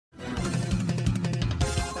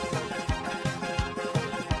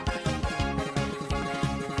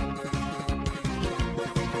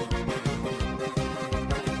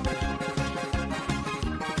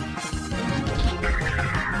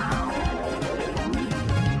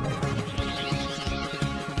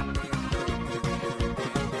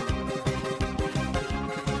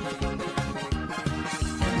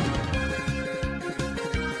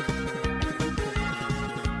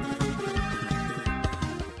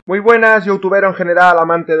Muy buenas, youtubero en general,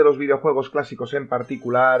 amante de los videojuegos clásicos en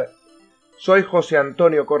particular. Soy José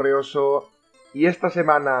Antonio Correoso y esta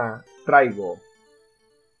semana traigo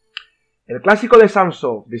el clásico de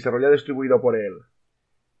SUNSOFT, desarrollado y distribuido por él,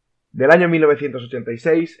 del año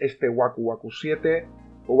 1986, este Waku Waku 7,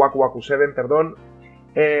 o Waku Waku Sebun, perdón.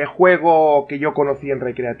 Juego que yo conocí en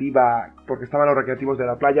recreativa, porque estaban los recreativos de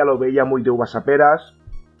la playa, lo veía muy de uvas a peras,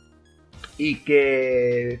 y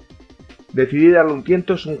que decidí darle un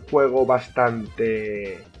tiento. Es un juego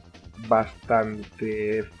bastante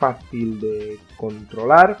fácil de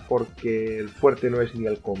controlar, porque el fuerte no es ni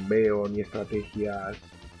el combeo ni estrategias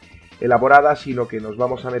elaboradas, sino que nos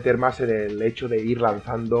vamos a meter más en el hecho de ir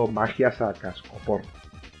lanzando magias a cascoporro.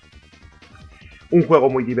 Un juego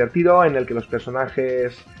muy divertido en el que los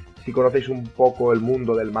personajes, si conocéis un poco el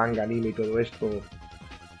mundo del manga, anime y todo esto,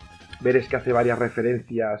 veréis que hace varias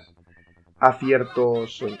referencias a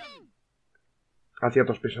ciertos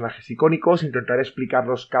personajes icónicos. Intentaré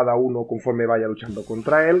explicarlos cada uno conforme vaya luchando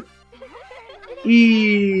contra él.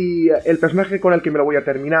 Y el personaje con el que me lo voy a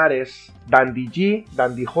terminar es Dandy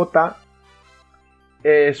J.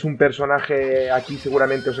 Es un personaje, aquí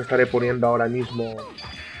seguramente os estaré poniendo ahora mismo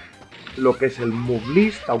lo que es el move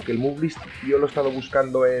list, aunque el move list yo lo he estado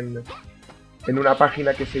buscando en una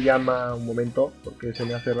página que se llama, un momento, porque se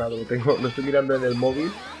me ha cerrado, lo estoy mirando en el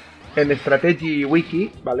móvil, en Strategy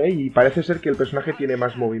Wiki, ¿vale? Y parece ser que el personaje tiene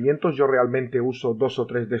más movimientos. Yo realmente uso 2 o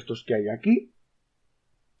 3 de estos que hay aquí.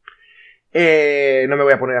 No me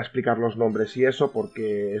voy a poner a explicar los nombres y eso,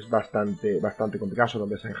 porque es bastante complicado, son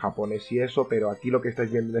nombres en japonés y eso, pero aquí lo que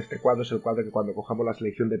estáis viendo en este cuadro es el cuadro que cuando cojamos la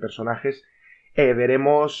selección de personajes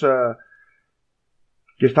veremos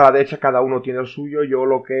que está a la derecha, cada uno tiene el suyo. Yo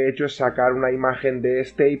lo que he hecho es sacar una imagen de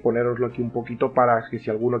este y poneroslo aquí un poquito para que si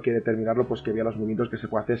alguno quiere terminarlo, pues que vea los movimientos que se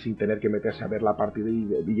puede hacer sin tener que meterse a ver la partida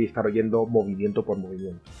y estar oyendo movimiento por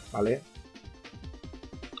movimiento, ¿vale?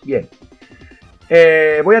 Bien.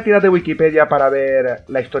 Voy a tirar de Wikipedia para ver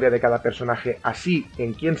la historia de cada personaje, así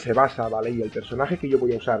en quién se basa, ¿vale? Y el personaje que yo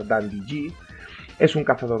voy a usar, Dandy G, es un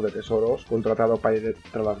cazador de tesoros, contratado para ir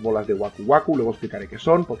tras las bolas de Waku Waku. Luego explicaré qué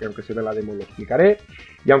son, porque aunque se ve la demo lo explicaré.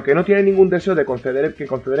 Y aunque no tiene ningún deseo de conceder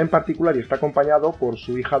en particular, y está acompañado por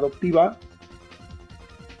su hija adoptiva,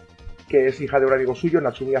 que es hija de un amigo suyo,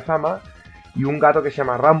 Natsumi Azama, y un gato que se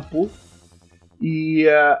llama Rampu, y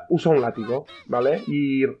usa un látigo, ¿vale?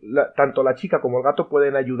 Y tanto la chica como el gato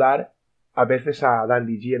pueden ayudar a veces a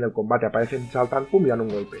Dandy G en el combate. Aparecen, saltan, pum, y dan un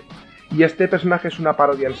golpe. Y este personaje es una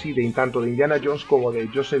parodia en sí tanto de Indiana Jones como de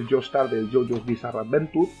Joseph Joestar del JoJo's Bizarre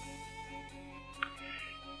Adventure.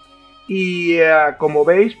 Y como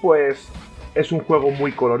veis, pues es un juego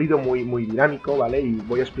muy colorido, muy dinámico, ¿vale? Y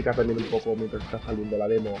voy a explicar también un poco, mientras está saliendo la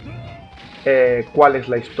demo, cuál es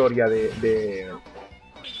la historia del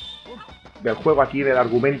juego. Aquí en el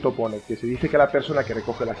argumento pone que se dice que la persona que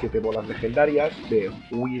recoge las 7 bolas legendarias de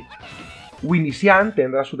Winisian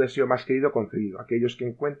tendrá su deseo más querido concedido. Aquellos que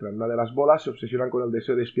encuentran una de las bolas se obsesionan con el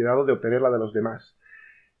deseo despiadado de obtener la de los demás.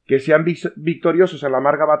 Que sean victoriosos en la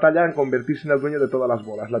amarga batalla en convertirse en el dueño de todas las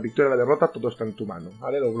bolas. La victoria y la derrota, todo está en tu mano,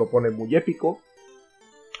 ¿vale? Lo pone muy épico.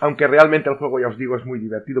 Aunque realmente el juego, ya os digo, es muy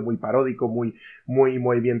divertido, muy paródico, muy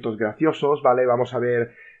movimientos graciosos, ¿vale? Vamos a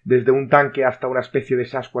ver desde un tanque hasta una especie de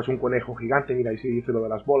Sasquatch, un conejo gigante. Mira, ahí se dice lo de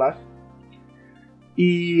las bolas.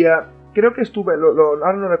 Y creo que estuve,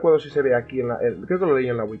 ahora no recuerdo si se ve aquí, creo que lo leí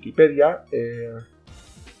en la Wikipedia,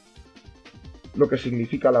 lo que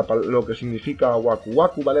significa Waku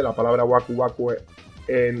Waku, ¿vale? La palabra Waku Waku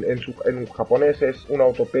en japonés es una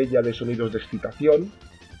autopeya de sonidos de excitación,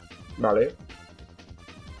 ¿vale?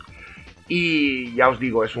 Y ya os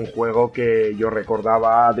digo, es un juego que yo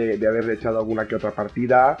recordaba de haber echado alguna que otra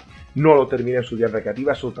partida. No lo terminé en su día en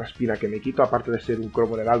recreativa, es otra espina que me quito, aparte de ser un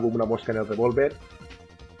cromo en el álbum, una mosca en el revólver.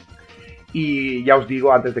 Y ya os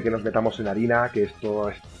digo, antes de que nos metamos en harina, que esto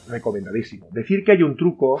es recomendadísimo. Decir que hay un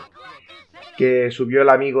truco que subió el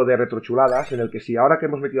amigo de Retrochuladas, en el que si ahora que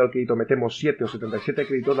hemos metido el crédito metemos 7 o 77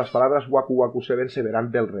 créditos, las palabras Waku Waku Sebun se verán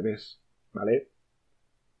del revés, ¿vale?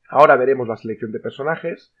 Ahora veremos la selección de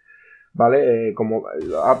personajes, ¿vale?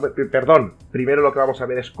 Primero lo que vamos a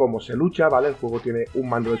ver es cómo se lucha, ¿vale? El juego tiene un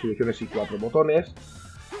mando de selecciones y 4 botones.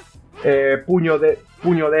 Puño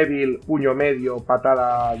débil, puño medio,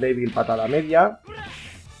 patada débil, patada media.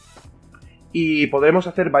 Y podremos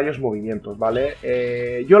hacer varios movimientos, ¿vale?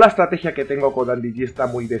 Yo la estrategia que tengo con Dandy G está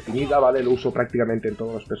muy definida, ¿vale? Lo uso prácticamente en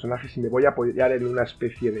todos los personajes y me voy a apoyar en una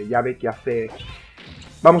especie de llave que hace...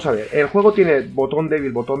 Vamos a ver, el juego tiene botón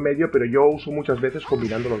débil, botón medio, pero yo uso muchas veces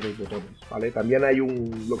combinando los dos botones, ¿vale? También hay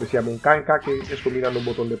lo que se llama un canca, que es combinando un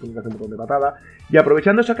botón de puñetazo y un botón de patada. Y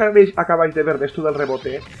aprovechando eso que acabáis de ver de esto del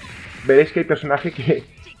rebote, veréis que hay personajes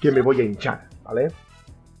que me voy a hinchar, ¿vale?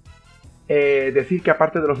 Decir que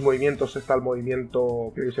aparte de los movimientos está el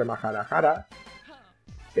movimiento, creo que se llama Hara,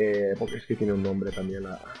 porque es que tiene un nombre también,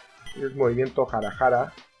 es movimiento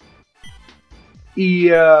Hara. Y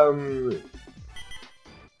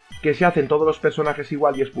que se hacen todos los personajes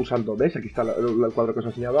igual y es pulsando, ¿ves? Aquí está el cuadro que os he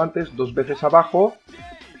enseñado antes, 2 veces abajo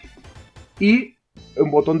y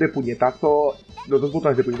un botón de puñetazo, los 2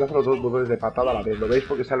 botones de puñetazo, los 2 botones de patada a la vez, ¿lo veis?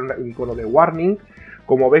 Porque sale un icono de warning.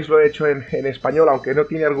 Como veis lo he hecho en español, aunque no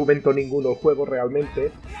tiene argumento ninguno el juego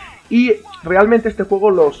realmente. Y realmente este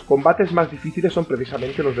juego los combates más difíciles son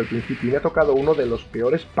precisamente los del principio. Y me ha tocado uno de los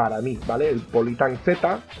peores para mí, ¿vale? El Politan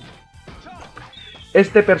Z.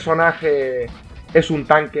 Este personaje es un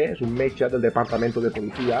tanque, es un mecha del departamento de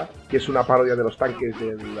policía, que es una parodia de los tanques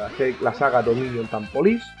de la saga Dominion Tan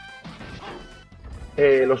Police.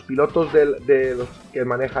 Los pilotos de los que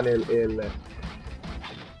manejan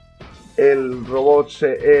el robot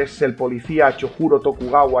es el policía Chojuro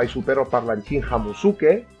Tokugawa y su perro parlanchín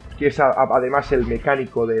Hamusuke, que es además el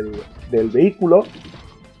mecánico del vehículo.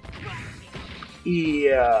 Y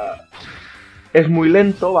es muy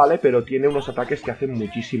lento, ¿vale? Pero tiene unos ataques que hacen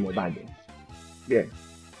muchísimo daño. Bien,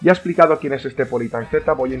 ya he explicado quién es este Politan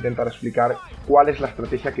Z, voy a intentar explicar cuál es la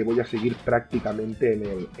estrategia que voy a seguir prácticamente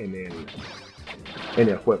en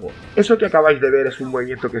el juego. Eso que acabáis de ver es un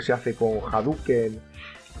movimiento que se hace con Hadouken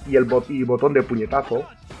y el botón de puñetazo,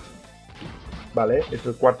 ¿vale? Es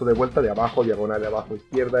el cuarto de vuelta de abajo, diagonal de abajo,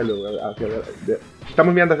 izquierda, y luego hacia si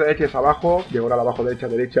estamos mirando hacia derecha es abajo, diagonal abajo,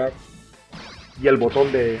 derecha, y el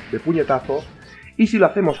botón de puñetazo. Y si lo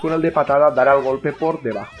hacemos con el de patada, dará el golpe por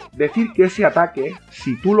debajo. Decir que ese ataque,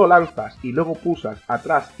 si tú lo lanzas y luego pulsas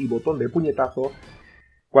atrás y botón de puñetazo,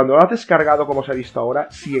 cuando lo haces cargado, como os he visto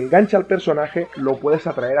ahora, si engancha al personaje, lo puedes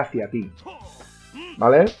atraer hacia ti,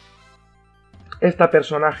 ¿vale? Esta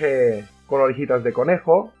personaje con orejitas de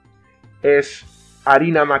conejo es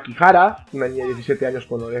Arina Makihara, una niña de 17 años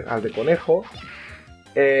con orejas de conejo.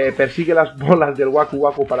 Persigue las bolas del Waku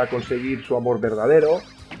Waku para conseguir su amor verdadero.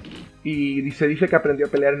 Y se dice que aprendió a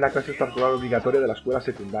pelear en la clase extraescolar obligatoria de la escuela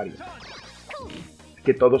secundaria.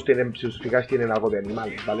 Que todos tienen, si os fijáis, tienen algo de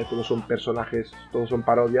animales, ¿vale? Todos son personajes, todos son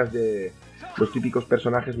parodias de los típicos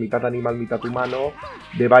personajes mitad animal, mitad humano,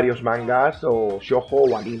 de varios mangas, o shoujo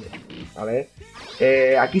o anime, ¿vale?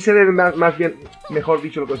 Aquí se ve más bien, mejor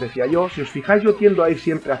dicho, lo que os decía yo. Si os fijáis, yo tiendo a ir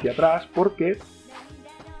siempre hacia atrás porque,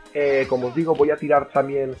 como os digo, voy a tirar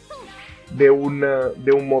también de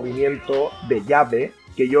un movimiento de llave,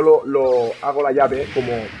 que yo lo hago la llave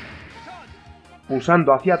como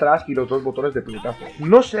pulsando hacia atrás y los 2 botones de puñetazo.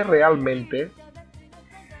 No sé realmente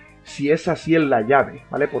si es así en la llave,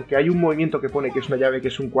 ¿vale? Porque hay un movimiento que pone que es una llave que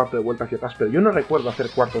es un cuarto de vuelta hacia atrás, pero yo no recuerdo hacer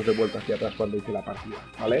cuartos de vuelta hacia atrás cuando hice la partida,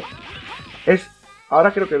 ¿vale?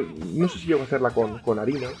 Ahora creo que, no sé si llego a hacerla con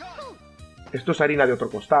harina. Esto es harina de otro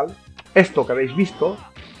costal. Esto que habéis visto.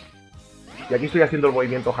 Y aquí estoy haciendo el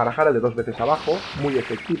movimiento Hara de 2 veces abajo, muy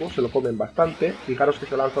efectivo, se lo comen bastante. Fijaros que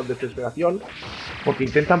se lanzan de desesperación porque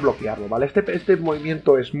intentan bloquearlo, ¿vale? Este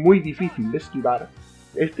movimiento es muy difícil de esquivar,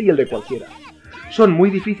 este y el de cualquiera. Son muy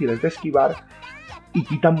difíciles de esquivar y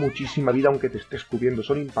quitan muchísima vida aunque te estés cubriendo,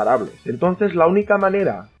 son imparables. Entonces la única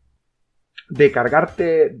manera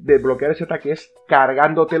de bloquear ese ataque es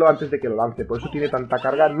cargándotelo antes de que lo lance, por eso tiene tanta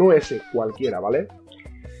carga, no ese cualquiera, ¿vale?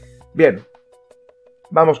 Bien.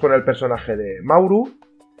 Vamos con el personaje de Mauru.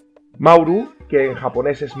 Mauru, que en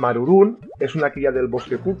japonés es Marurun, es una cría del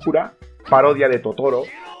bosque púrpura, parodia de Totoro,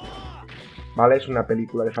 ¿vale? Es una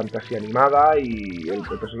película de fantasía animada y el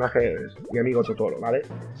personaje es mi amigo Totoro, ¿vale?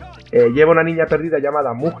 Lleva una niña perdida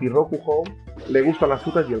llamada Muji Rokuho, le gustan las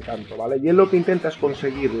frutas y el canto, ¿vale? Y él lo que intenta es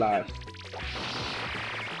conseguir las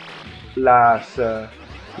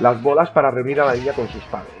bolas para reunir a la niña con sus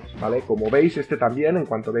padres, ¿vale? Como veis, este también, en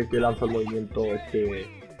cuanto veis que lanza el movimiento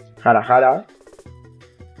Hara,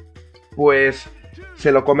 pues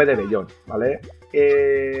se lo come de vellón, ¿vale?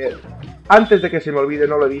 Antes de que se me olvide,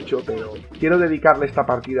 no lo he dicho, pero quiero dedicarle esta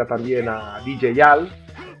partida también a DJ Al,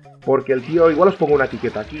 porque el tío, igual os pongo una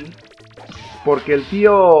etiqueta aquí, porque el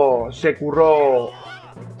tío se curró,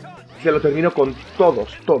 se lo terminó con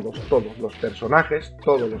todos los personajes,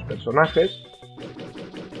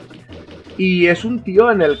 y es un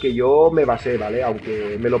tío en el que yo me basé, ¿vale?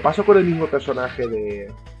 Aunque me lo paso con el mismo personaje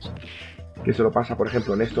que se lo pasa, por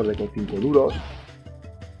ejemplo, Néstor de con 5 duros.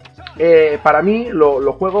 Para mí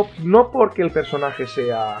lo juego no porque el personaje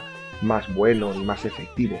sea más bueno y más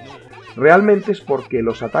efectivo. Realmente es porque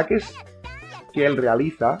los ataques que él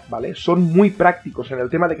realiza, ¿vale? Son muy prácticos en el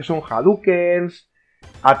tema de que son Hadoukens,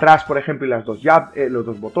 atrás, por ejemplo, y los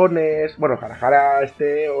 2 botones. Bueno, Hara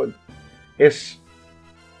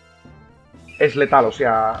es letal, o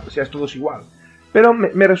sea es todo igual. Pero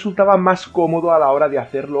me resultaba más cómodo a la hora de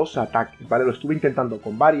hacer los ataques, ¿vale? Lo estuve intentando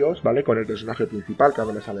con varios, ¿vale? Con el personaje principal, que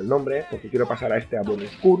ahora me sale el nombre, porque quiero pasar a este a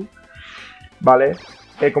bonus kun, ¿vale?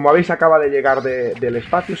 Como veis, acaba de llegar del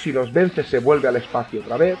espacio. Si nos vence, se vuelve al espacio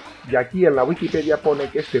otra vez. Y aquí en la Wikipedia pone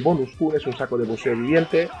que este bonus kun es un saco de boxeo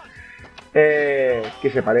viviente,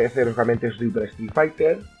 que se parece, lógicamente, a Super Street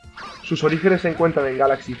Fighter. Sus orígenes se encuentran en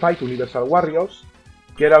Galaxy Fight Universal Warriors,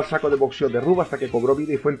 que era el saco de boxeo de Rub hasta que cobró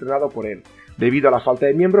vida y fue entrenado por él. Debido a la falta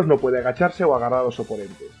de miembros, no puede agacharse o agarrar a los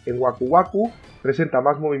oponentes. En Waku Waku presenta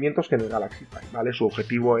más movimientos que en el Galaxy Fight, ¿vale? Su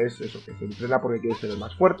objetivo es eso, que se entrena porque quiere ser el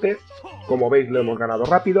más fuerte. Como veis, lo hemos ganado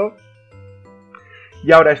rápido.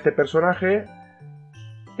 Y ahora este personaje,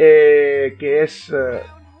 que es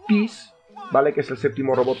Peace, ¿vale? Que es el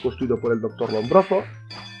séptimo robot construido por el Dr. Lombroso,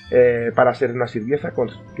 para ser una sirvienta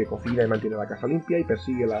que cocina y mantiene la casa limpia y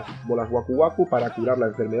persigue las bolas Waku Waku para curar la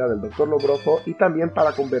enfermedad del Dr. Lombroso y también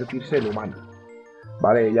para convertirse en humano.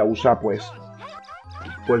 ¿Vale? Ella usa pues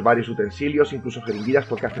varios utensilios, incluso jeringuillas,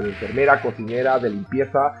 porque hace de enfermera, cocinera, de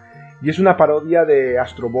limpieza, y es una parodia de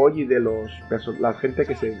Astro Boy y de la gente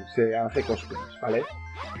que se hace cosplays, ¿vale?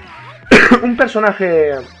 Un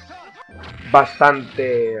personaje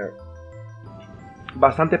bastante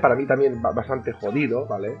para mí también bastante jodido,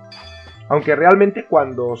 ¿vale? Aunque realmente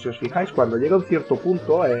cuando, si os fijáis, cuando llega a un cierto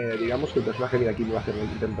punto, digamos que el personaje, mira, aquí me va a hacer una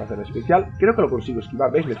intentación especial, creo que lo consigo esquivar,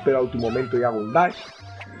 ¿veis? Me espero al último momento y hago un dash.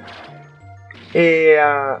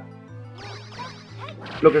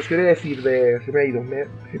 Lo que os quería decir de... Se me ha ido.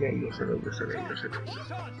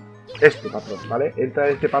 Este patrón, ¿vale? Entra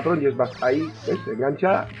en este patrón y es ahí, ¿ves? Se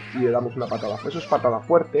engancha y le damos una patada. Eso es patada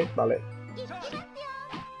fuerte, ¿vale?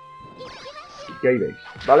 Y ahí veis,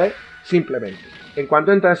 ¿vale? Simplemente. En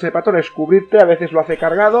cuanto entra ese patrón es cubrirte, a veces lo hace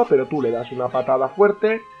cargado, pero tú le das una patada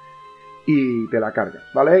fuerte y te la cargas,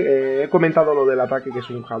 ¿vale? He comentado lo del ataque, que es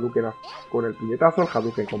un Hadouken con el puñetazo, el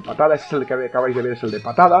Hadouken con patada. Ese es el que acabáis de ver, es el de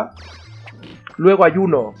patada. Luego hay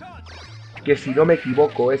uno que, si no me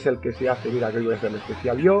equivoco, es el que se hace, mira, que voy a hacer el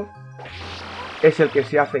especial yo. Es el que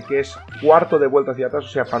se hace, que es cuarto de vuelta hacia atrás, o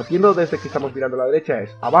sea, partiendo desde que estamos mirando a la derecha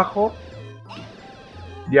es abajo,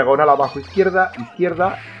 diagonal abajo, izquierda,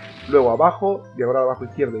 izquierda, luego abajo, diagonal abajo,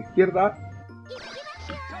 izquierda, izquierda.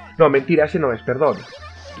 No, mentira, ese no es, perdón.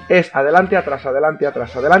 Es adelante, atrás, adelante,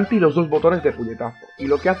 atrás, adelante y los dos botones de puñetazo. Y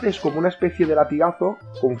lo que hace es como una especie de latigazo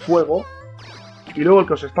con fuego. Y luego el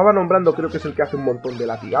que os estaba nombrando creo que es el que hace un montón de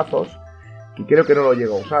latigazos, que creo que no lo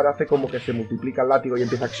llego a usar. Hace como que se multiplica el látigo y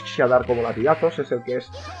empieza a dar como latigazos. Es el que es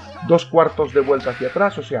dos cuartos de vuelta hacia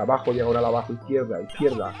atrás, o sea, abajo, diagonal abajo, izquierda,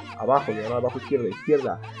 izquierda, abajo, diagonal abajo, izquierda,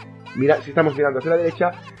 izquierda. Mira, si estamos mirando hacia la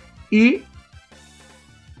derecha. Y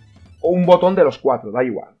un botón de los cuatro, da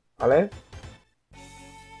igual, ¿vale?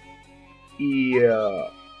 Y ya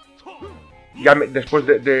después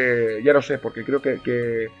ya no sé, porque creo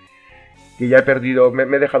que ya he perdido, me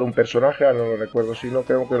he dejado un personaje, ahora no lo recuerdo, si no,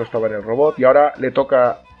 creo que no estaba en el robot. Y ahora le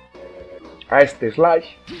toca a este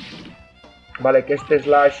Slash, ¿vale? Que este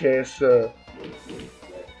Slash es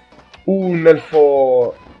un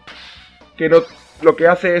elfo que no... Lo que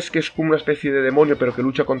hace es que es como una especie de demonio, pero que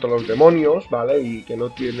lucha contra los demonios, ¿vale? Y que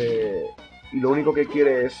no tiene... Y lo único que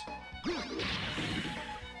quiere es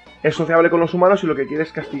sociable con los humanos, y lo que quiere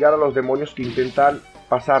es castigar a los demonios que intentan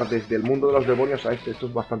pasar desde el mundo de los demonios a este. Esto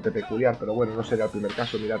es bastante peculiar, pero bueno, no sería el primer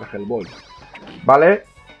caso, mirad a Hellboy, ¿vale?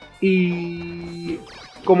 Y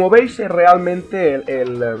como veis, realmente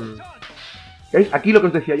 ¿veis? Aquí lo que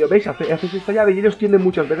os decía yo, ¿veis? Haces esta llave y ellos tienden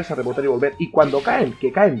muchas veces a rebotar y volver. Y cuando caen, que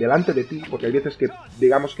caen delante de ti, porque hay veces que,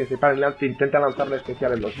 digamos, que se paran delante e intentan lanzar la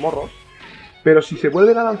especial en los morros, pero si se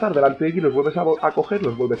vuelven a lanzar delante de ti y los vuelves a coger,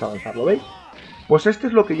 los vuelves a lanzar, ¿lo veis? Pues este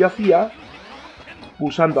es lo que yo hacía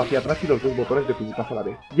pulsando hacia atrás y los dos botones de puñetazo a la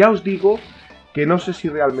vez. Ya os digo que no sé si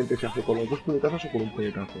realmente se hace con los dos puñetazos o con un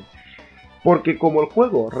puñetazo. Porque como el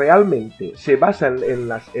juego realmente se basa en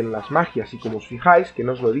las magias, y como os fijáis, que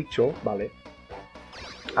no os lo he dicho, ¿vale?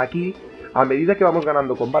 Aquí, a medida que vamos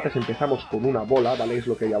ganando combates, empezamos con una bola, ¿vale? Es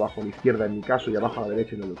lo que hay abajo a la izquierda en mi caso y abajo a la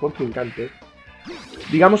derecha en el del contrincante.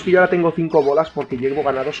 Digamos que yo ahora tengo 5 bolas porque llevo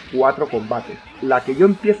ganados 4 combates. La que yo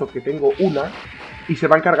empiezo, que tengo una, y se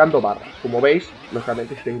van cargando barras. Como veis,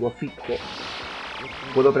 lógicamente si tengo 5,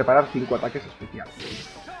 puedo preparar 5 ataques especiales.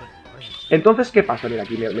 Entonces, ¿qué pasa? Mira,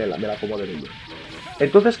 aquí me la acomodo de ello.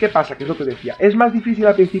 Entonces, ¿qué pasa? Que es lo que decía. Es más difícil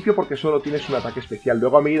al principio porque solo tienes un ataque especial.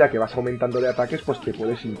 Luego, a medida que vas aumentando de ataques, pues te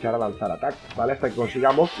puedes hinchar a lanzar ataques, ¿vale? Hasta que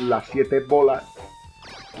consigamos las 7 bolas,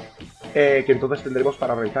 que entonces tendremos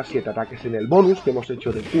para realizar 7 ataques. En el bonus que hemos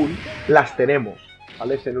hecho de Cool, las tenemos,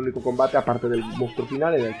 ¿vale? Es el único combate, aparte del monstruo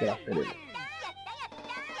final, en el que las tenemos.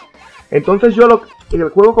 Entonces yo el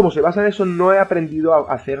juego, como se basa en eso, no he aprendido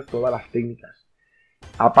a hacer todas las técnicas.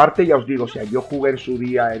 Aparte, ya os digo, o sea, yo jugué en su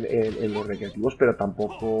día en los recreativos, pero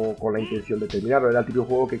tampoco con la intención de terminarlo. Era el típico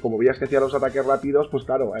juego que, como veías que hacía los ataques rápidos, pues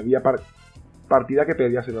claro, había partida que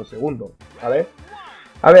perdías en el segundo, ¿vale?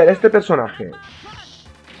 A ver, este personaje,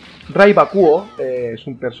 Rai Bakuo, es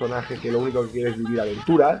un personaje que lo único que quiere es vivir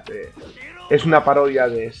aventuras. Es una parodia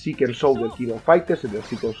de Seek and Soul del King of Fighters, del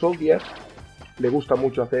Seek Soldier. Le gusta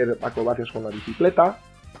mucho hacer acrobacias con la bicicleta.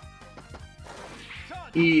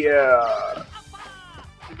 Y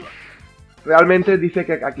realmente dice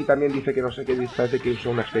que aquí también dice que no sé qué, parece que es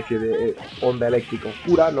una especie de onda eléctrica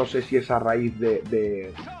oscura. No sé si es a raíz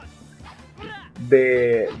de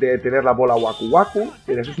tener la bola Waku Waku.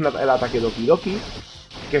 Eso es el ataque Doki Doki.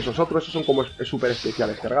 Que esos otros, esos son como super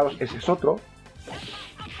especiales cargados. Ese es otro.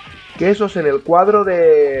 Que esos en el cuadro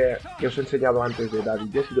que os he enseñado antes de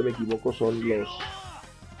David, si no me equivoco, son los...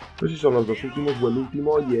 No sé si son los dos últimos o el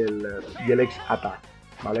último y el ex attack,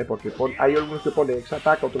 ¿vale? Porque hay algunos que pone ex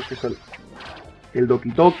attack, otros que son el Doki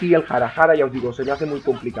Doki, el Hara Hara, ya os digo, se me hace muy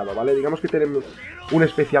complicado, ¿vale? Digamos que tenemos un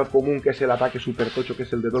especial común que es el ataque super tocho, que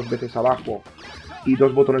es el de 2 veces abajo y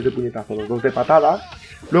 2 botones de puñetazo, los 2 de patada.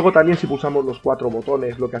 Luego también si pulsamos los 4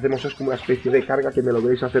 botones, lo que hacemos es como una especie de carga, que me lo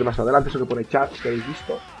veréis hacer más adelante, eso que pone chat, que habéis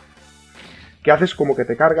visto. Que haces como que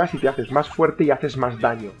te cargas y te haces más fuerte y haces más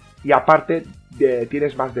daño. Y aparte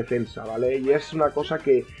tienes más defensa, ¿vale? Y es una cosa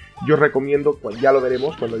que yo recomiendo, pues ya lo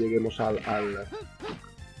veremos cuando lleguemos al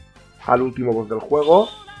último boss del juego.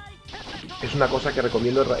 Es una cosa que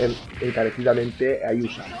recomiendo encarecidamente a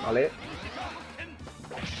usar, ¿vale?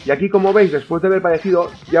 Y aquí, como veis, después de haber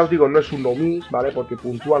padecido, ya os digo, no es un no miss, ¿vale? Porque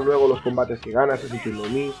puntúan luego los combates que ganas, así que no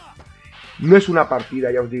miss. No es una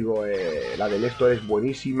partida, ya os digo, la de Néstor es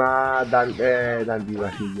buenísima, Dan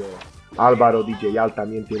Vivacillo, Álvaro, DJ Al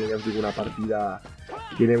también tiene, ya os digo, una partida,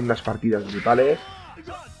 tiene unas partidas brutales.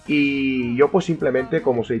 Y yo pues simplemente,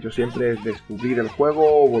 como os he dicho siempre, es descubrir el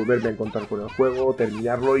juego, volverme a encontrar con el juego,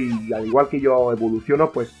 terminarlo y al igual que yo evoluciono,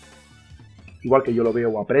 pues igual que yo lo veo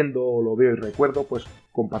o aprendo, o lo veo y recuerdo, pues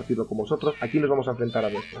compartirlo con vosotros. Aquí nos vamos a enfrentar a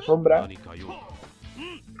nuestra sombra,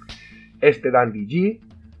 este Dandy G.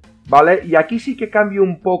 ¿Vale? Y aquí sí que cambio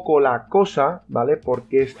un poco la cosa, ¿vale?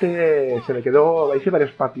 Porque se me quedó, hice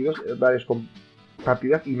varias partidas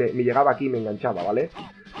y me llegaba aquí y me enganchaba, ¿vale?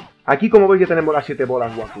 Aquí, como veis, ya tenemos las 7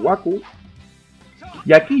 bolas Waku Waku.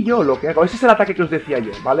 Y aquí yo lo que hago, ese es el ataque que os decía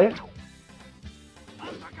yo, ¿vale?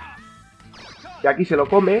 Y aquí se lo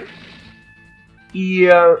come. Y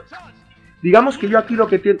digamos que yo aquí lo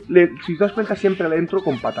que si os das cuenta siempre le entro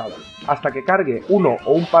con patadas. Hasta que cargue uno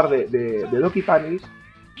o un par de Doki Panis.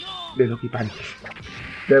 De Doki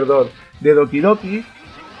Doki.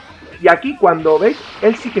 Y aquí cuando veis,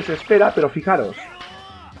 él sí que se espera, pero fijaros,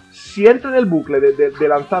 si entra en el bucle de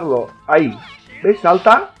lanzarlo ahí, ¿veis?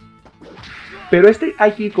 Salta, pero este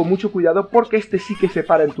hay que ir con mucho cuidado porque este sí que se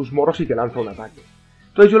para en tus morros y te lanza un ataque.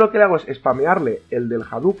 Entonces yo lo que le hago es spamearle el del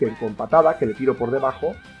Hadouken con patada, que le tiro por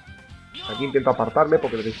debajo. Aquí intento apartarme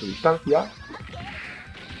porque le doy su distancia.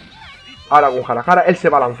 Ahora con Hara Hara, él se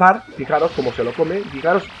va a lanzar, fijaros cómo se lo come,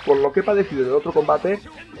 fijaros con lo que he padecido en el otro combate.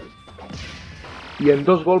 Y en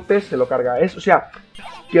 2 golpes se lo carga. O sea,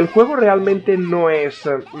 que el juego realmente no es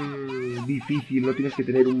difícil, no tienes que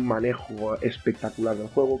tener un manejo espectacular del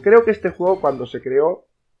juego. Creo que este juego cuando se creó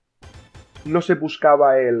no se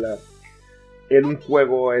buscaba en un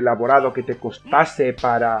juego elaborado que te costase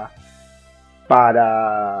para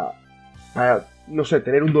no sé,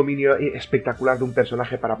 tener un dominio espectacular de un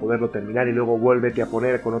personaje para poderlo terminar y luego vuélvete a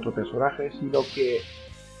poner con otro personaje, sino que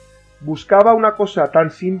buscaba una cosa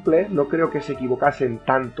tan simple, no creo que se equivocasen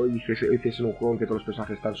tanto y hiciesen un juego en que todos los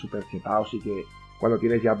personajes están súper chetados y que cuando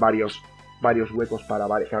tienes ya varios huecos para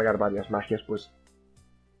cargar varias magias, pues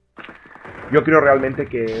yo creo realmente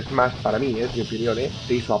que es más, para mí, es mi opinión,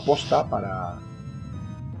 se hizo aposta para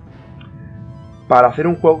hacer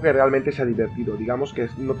un juego que realmente sea divertido, digamos que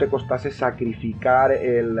no te costase sacrificar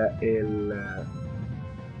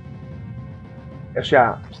o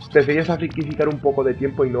sea, preferías sacrificar un poco de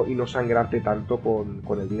tiempo y no sangrarte tanto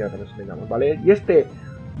con el dinero que nos tengamos, ¿vale? Y este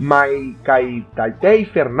Maikaitei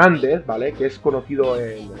Fernández, ¿vale? Que es conocido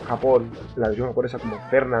en Japón, en la región japonesa como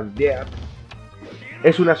Fernández,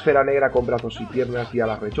 es una esfera negra con brazos y piernas y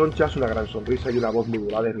alas rechonchas, una gran sonrisa y una voz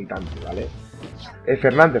modulada irritante, ¿vale?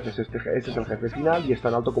 Fernández es el jefe final y es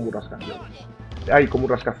tan alto como un rascacielos. Ay, como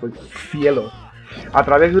un rascacielos. A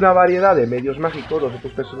través de una variedad de medios mágicos, los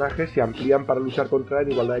otros personajes se amplían para luchar contra él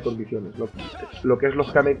en igualdad de condiciones, lo que es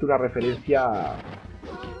lógicamente una referencia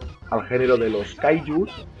al género de los kaijus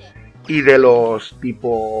y de los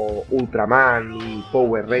tipo Ultraman y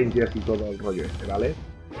Power Rangers y todo el rollo este, ¿vale?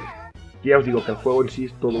 Ya os digo que el juego en sí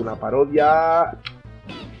es toda una parodia.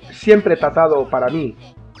 Siempre tratado para mí,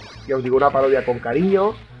 ya os digo, una parodia con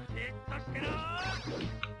cariño.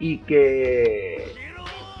 Y que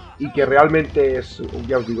realmente es,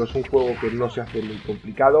 ya os digo, es un juego que no se hace muy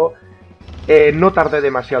complicado. No tardé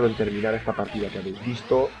demasiado en terminar esta partida que habéis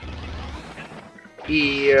visto.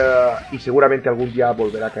 Y seguramente algún día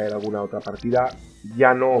volverá a caer alguna otra partida.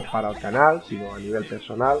 Ya no para el canal, sino a nivel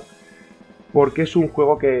personal. Porque es un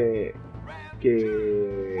juego que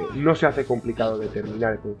no se hace complicado de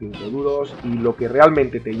terminar con 5 duros. Y lo que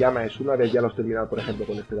realmente te llama es, una vez ya lo has terminado, por ejemplo,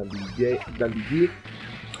 con este Dandy G,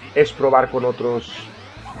 es probar con otros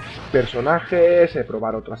personajes,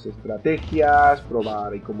 probar otras estrategias,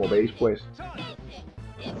 probar, y como veis, pues,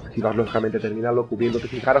 si vas lógicamente terminarlo cubriéndote,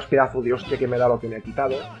 fijaros pedazo de hostia que me da lo que me ha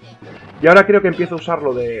quitado. Y ahora creo que empiezo a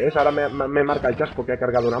usarlo de... ahora me marca el chas porque ha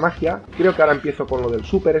cargado una magia. Creo que ahora empiezo con lo del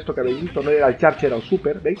super, esto que habéis visto, no era el charge, era el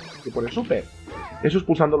super, ¿veis? Que pone super. Eso es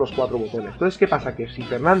pulsando los 4 botones. Entonces, ¿qué pasa? Que si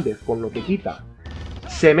Fernández, con lo que quita,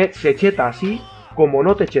 se cheta así, como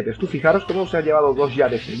no te chetes. Tú fijaros cómo se ha llevado 2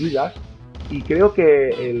 llaves seguidas. Y creo que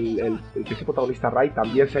el que es el protagonista Ray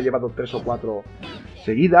también se ha llevado 3 o 4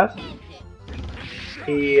 seguidas.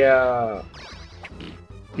 Y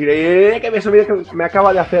que me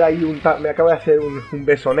acaba de hacer ahí un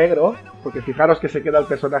beso negro. Porque fijaros que se queda el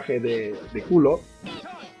personaje de culo.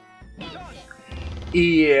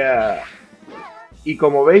 Y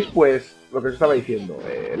como veis, pues, lo que os estaba diciendo,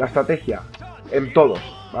 la estrategia en todos,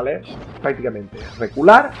 ¿vale? Prácticamente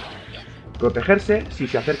recular, protegerse. Si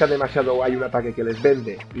se acercan demasiado o hay un ataque que les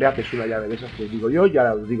vende, le haces una llave de esas que os digo yo.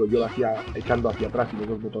 Ya os digo, yo lo hacía echando hacia atrás y los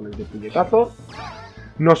 2 botones de puñetazo.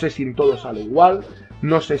 No sé si en todo sale igual,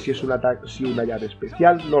 no sé si es un ataque, si una llave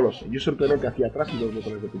especial, no lo sé. Yo simplemente hacia atrás y 2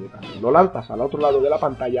 botones de puñetazo. Lo lanzas al otro lado de la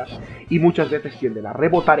pantalla y muchas veces tienden a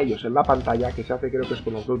rebotar ellos en la pantalla, que se hace, creo que es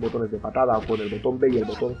con los 2 botones de patada o con el botón B y el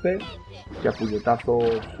botón C, o sea, puñetazo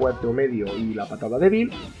fuerte o medio y la patada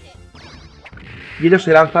débil. Y ellos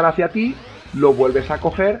se lanzan hacia ti, lo vuelves a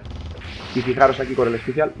coger, y fijaros aquí con el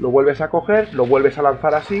especial, lo vuelves a coger, lo vuelves a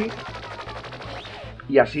lanzar así.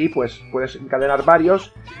 Y así pues puedes encadenar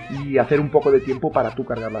varios y hacer un poco de tiempo para tú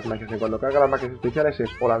cargar las magias. Y cuando cargas las magias especiales es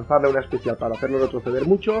o lanzarle una especial para hacerlo retroceder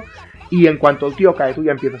mucho. Y en cuanto el tío cae, tú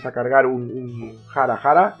ya empiezas a cargar un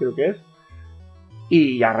jara, creo que es.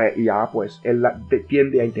 Y ya pues él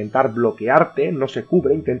tiende a intentar bloquearte, no se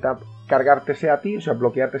cubre, intenta cargarte a ti, o sea,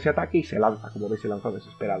 bloquearte ese ataque y se lanza, como veis, se lanza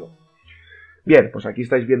desesperado. Bien, pues aquí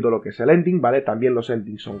estáis viendo lo que es el ending, ¿vale? También los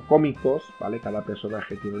endings son cómicos, ¿vale? Cada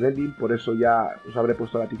personaje tiene un ending, por eso ya os habré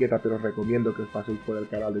puesto la etiqueta, pero os recomiendo que os paséis por el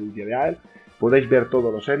canal de vídeo de AEL. Podéis ver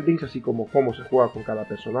todos los endings, así como cómo se juega con cada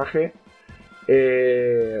personaje.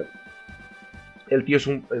 El tío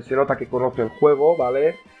se nota que conoce el juego,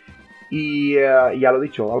 ¿vale? Y ya lo he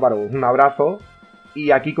dicho, Álvaro, un abrazo.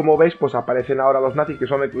 Y aquí, como veis, pues aparecen ahora los nazis, que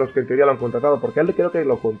son los que en teoría lo han contratado, porque él creo que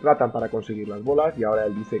lo contratan para conseguir las bolas, y ahora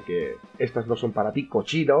él dice que estas no son para ti,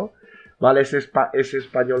 cochino, ¿vale? Ese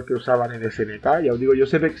español que usaban en SNK, ya os digo, yo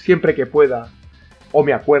siempre que pueda, o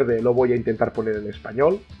me acuerde, lo voy a intentar poner en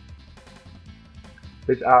español.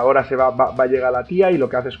 ¿Ves? Ahora va a llegar la tía y lo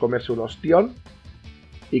que hace es comerse un ostión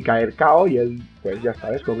y caer KO, y él, pues ya está,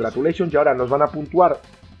 ¿ves? Congratulations, y ahora nos van a puntuar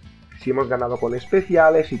si hemos ganado con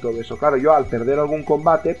especiales y todo eso. Claro, yo al perder algún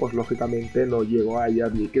combate, pues lógicamente no llego a ella.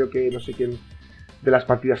 Creo que no sé quién de las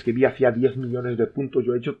partidas que vi hacía 10 millones de puntos.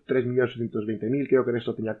 Yo he hecho 3.820.000, creo que en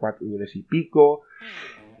esto tenía 4 millones y pico.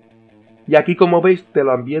 Y aquí, como veis, te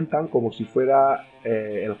lo ambientan como si fuera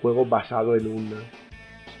el juego basado en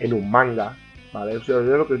un manga, ¿vale? O sea, es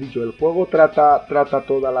lo que os he dicho, el juego trata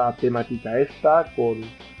toda la temática esta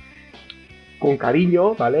con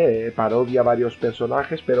cariño, ¿vale? Parodia a varios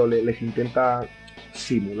personajes, pero les intenta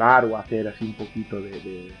simular o hacer así un poquito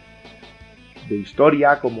de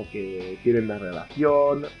historia, como que tienen una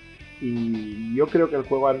relación. Y yo creo que el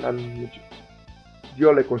juego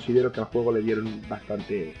yo le considero que al juego le dieron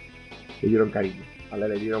cariño, ¿vale?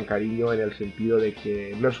 Le dieron cariño en el sentido de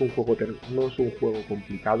que no es un juego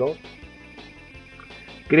complicado.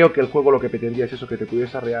 Creo que el juego lo que pretendía es eso, que te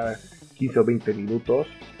pudieras arrear 15 o 20 minutos.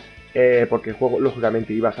 Porque el juego,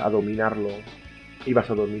 lógicamente, ibas a dominarlo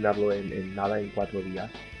en nada, en 4 días.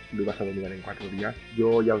 Lo ibas a dominar en 4 días.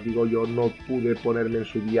 Yo ya os digo, yo no pude ponerme en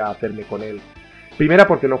su día a hacerme con él. Primera,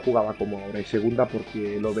 porque no jugaba como ahora. Y segunda,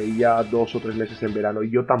 porque lo veía 2 o 3 meses en verano. Y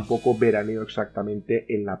yo tampoco veraneo exactamente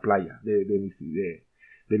en la playa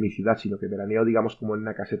de mi ciudad, sino que veraneo, digamos, como en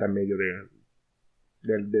una caseta en medio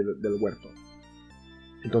del huerto.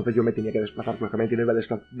 Entonces yo me tenía que desplazar, lógicamente no iba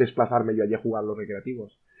a desplazarme yo allí a jugar los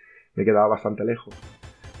recreativos. Me quedaba bastante lejos.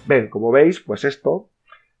 Ven, como veis, pues esto.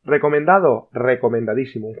 ¿Recomendado?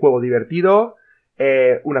 Recomendadísimo. Un juego divertido,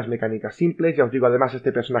 unas mecánicas simples. Ya os digo, además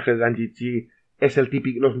este personaje de Danjichi es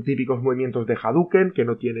los típicos movimientos de Hadouken, que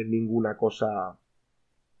no tienen ninguna cosa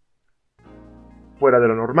fuera de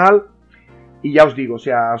lo normal. Y ya os digo, o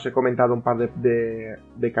sea, os he comentado un par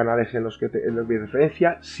de canales en los que les doy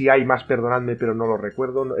referencia. Si hay más, perdonadme, pero no lo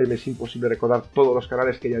recuerdo. Me es imposible recordar todos los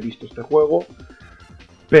canales que haya visto este juego.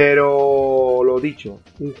 Pero lo dicho,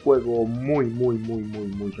 un juego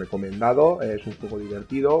muy recomendado. Es un juego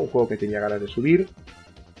divertido, un juego que tenía ganas de subir.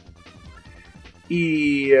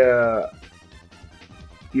 Y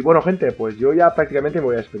bueno, gente, pues yo ya prácticamente me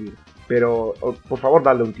voy a despedir. Pero por favor,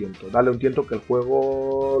 dadle un tiento que el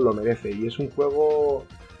juego lo merece. Y es un juego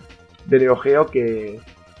de Neo Geo que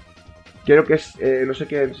creo que es, no sé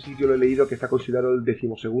qué sitio lo he leído, que está considerado el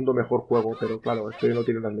 12º mejor juego, pero claro, esto no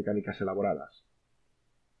tiene unas mecánicas elaboradas.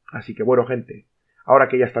 Así que bueno, gente, ahora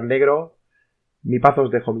que ya está en negro, mi paz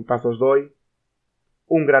os dejo, mi paz os doy.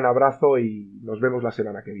 Un gran abrazo y nos vemos la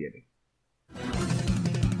semana que viene.